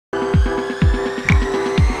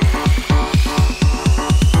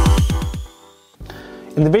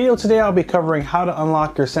In the video today, I'll be covering how to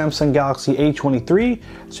unlock your Samsung Galaxy A23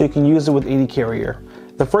 so you can use it with any carrier.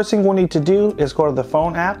 The first thing we'll need to do is go to the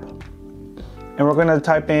phone app, and we're going to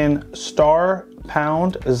type in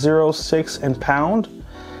 *#06 and pound.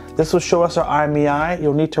 This will show us our IMEI.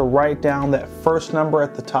 You'll need to write down that first number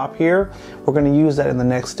at the top here. We're going to use that in the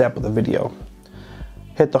next step of the video.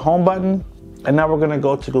 Hit the home button, and now we're going to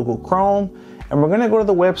go to Google Chrome, and we're going to go to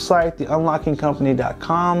the website,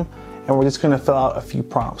 theunlockingcompany.com, and we're just going to fill out a few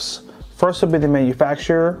prompts. First will be the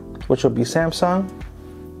manufacturer, which will be Samsung.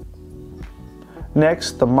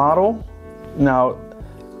 Next, the model. Now,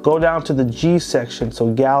 go down to the G section,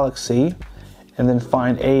 so Galaxy, and then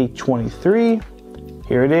find A23.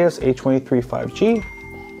 Here it is, A23 5G.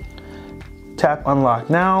 Tap Unlock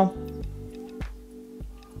Now.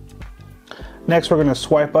 Next, we're going to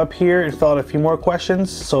swipe up here and fill out a few more questions.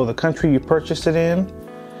 So the country you purchased it in,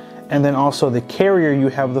 and then also the carrier you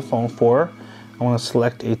have the phone for. I want to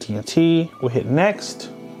select A23. We'll hit Next.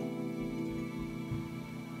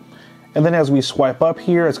 And then as we swipe up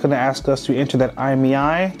here, it's going to ask us to enter that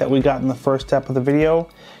IMEI that we got in the first step of the video,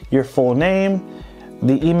 your full name,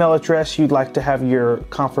 the email address you'd like to have your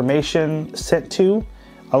confirmation sent to,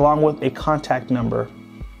 along with a contact number.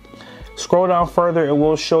 Scroll down further, it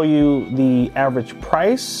will show you the average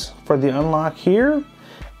price for the unlock here,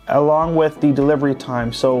 along with the delivery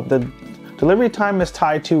time. So the delivery time is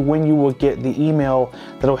tied to when you will get the email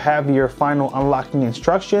that'll have your final unlocking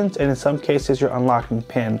instructions, and in some cases your unlocking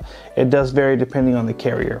pin. It does vary depending on the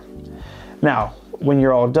carrier. Now, when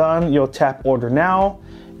you're all done, you'll tap Order Now,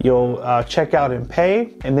 you'll check out and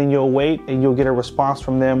pay, and then you'll wait and you'll get a response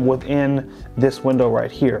from them within this window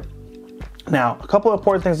right here. Now, a couple of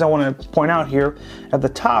important things I want to point out here. At the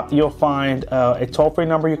top, you'll find a toll-free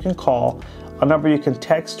number you can call, a number you can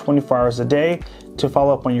text 24 hours a day to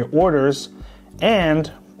follow up on your orders.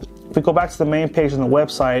 And if we go back to the main page on the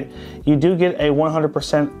website, you do get a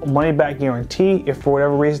 100% money-back guarantee if for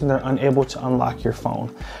whatever reason they're unable to unlock your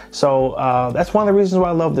phone. So that's one of the reasons why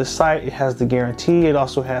I love this site. It has the guarantee. It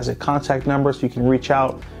also has a contact number so you can reach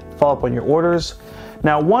out, follow up on your orders.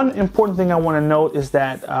 Now, one important thing I want to note is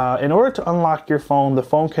that in order to unlock your phone, the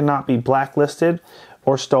phone cannot be blacklisted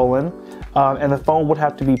or stolen, and the phone would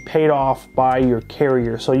have to be paid off by your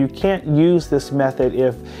carrier. So you can't use this method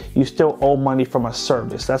if you still owe money from a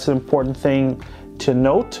service. That's an important thing to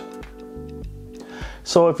note.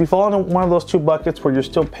 So if you fall into one of those two buckets where you're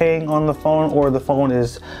still paying on the phone, or the phone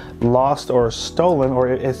is lost or stolen, or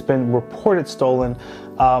it's been reported stolen,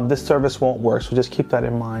 this service won't work, so just keep that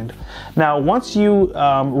in mind. Now, once you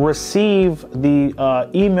receive the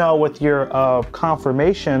email with your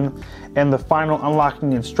confirmation and the final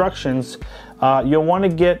unlocking instructions, you'll want to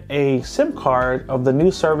get a SIM card of the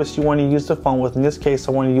new service you want to use the phone with. In this case,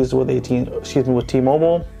 I want to use it with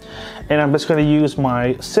T-Mobile, and I'm just going to use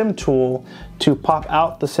my SIM tool to pop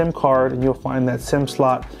out the SIM card, and you'll find that SIM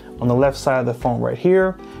slot on the left side of the phone right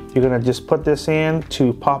here. You're going to just put this in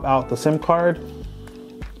to pop out the SIM card,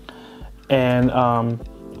 and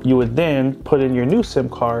you would then put in your new SIM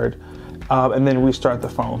card and then restart the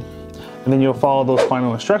phone. And then you'll follow those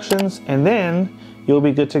final instructions, and then you'll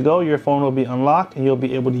be good to go. Your phone will be unlocked, and you'll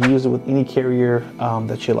be able to use it with any carrier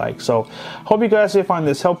that you like. So hope you guys did find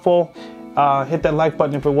this helpful. Hit that like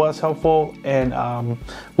button if it was helpful, and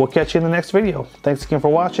we'll catch you in the next video. Thanks again for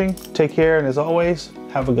watching. Take care, and as always,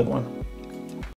 have a good one.